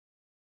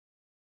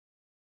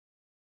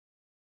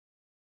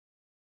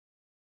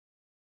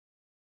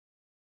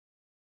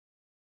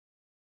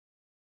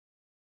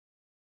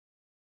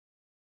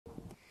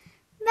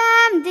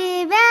Bam de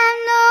bam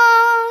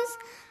nos,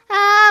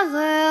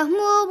 arreur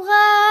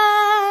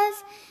moubras,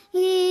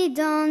 I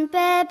don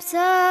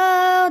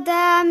pepsor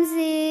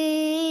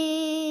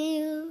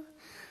damzir.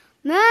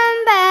 Mem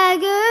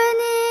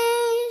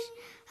bagenij,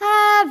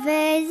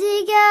 avec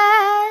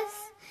zigas,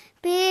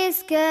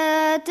 puisque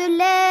te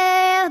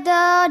l'air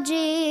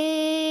d'orgir.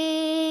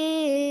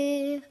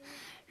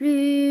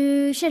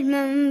 Luchel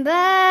mem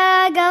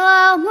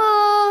bagarmo,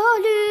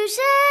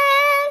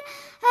 luchel,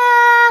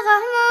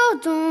 aramo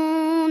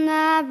ton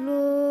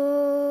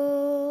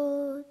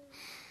ablot.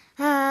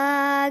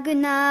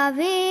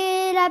 Agnave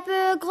la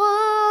peu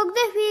grog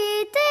de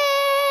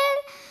huitel,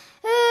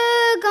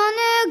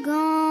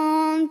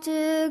 gan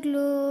te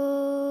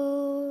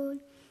glod.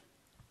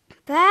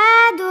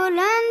 Pas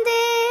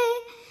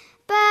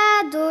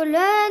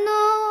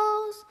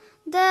d'Olenos,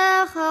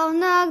 der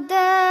hornog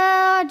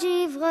der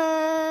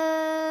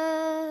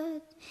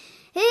givret.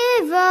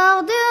 Et vor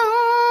de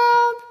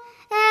homp,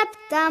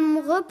 tam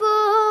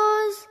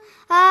repose,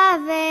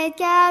 avec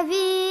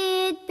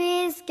avid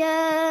pisket.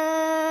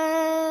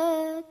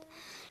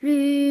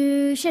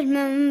 Luchel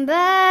mem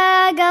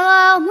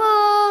bagarmo,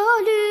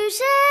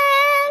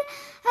 luchel,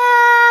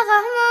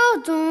 aramo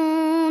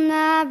ton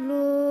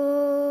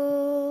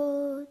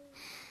ablot.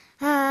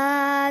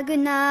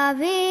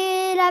 Agnave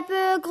la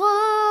peu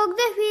grog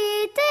de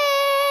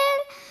huitel,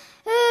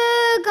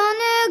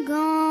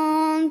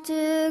 gan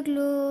te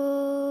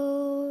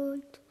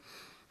glot.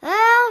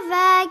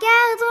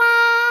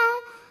 Vagardant,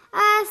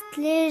 ast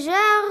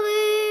léger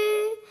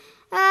rue,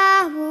 à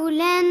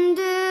houlen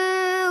de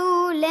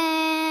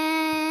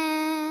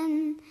houlen.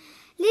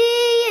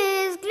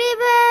 Lies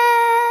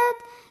glibet,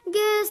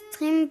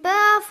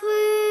 gestrimper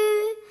fru,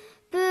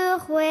 per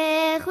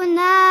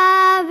hueruna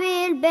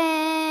vilben.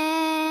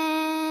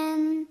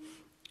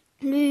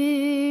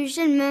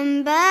 Luchel mem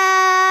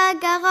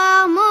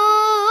bagarmo,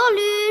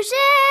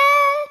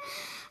 luchel,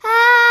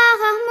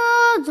 aramo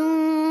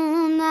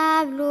don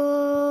ablot.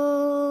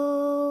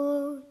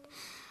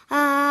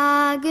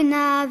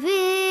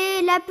 Agnave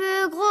la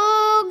peu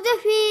grog de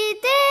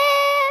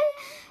huitel,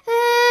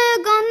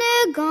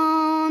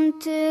 gan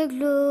te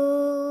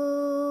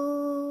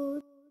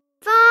glot.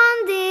 Van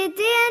de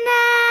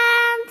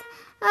tennet,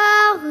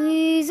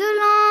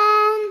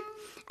 ruselant,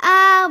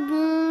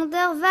 arbon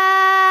der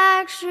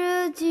vache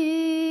du.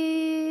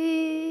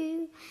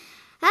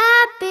 A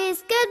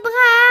pesket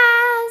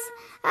bras,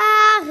 a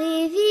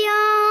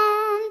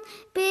réviant,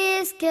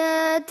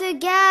 pesket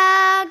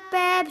gag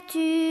pep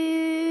tu.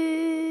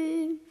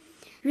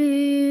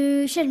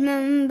 Luchel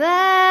mem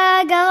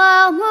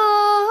bagarmo,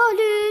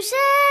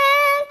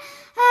 luchel,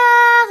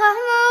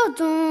 aramo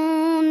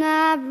ton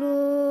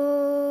ablot.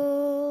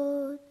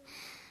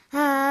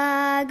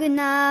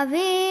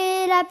 Agnave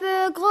la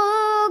peu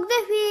gros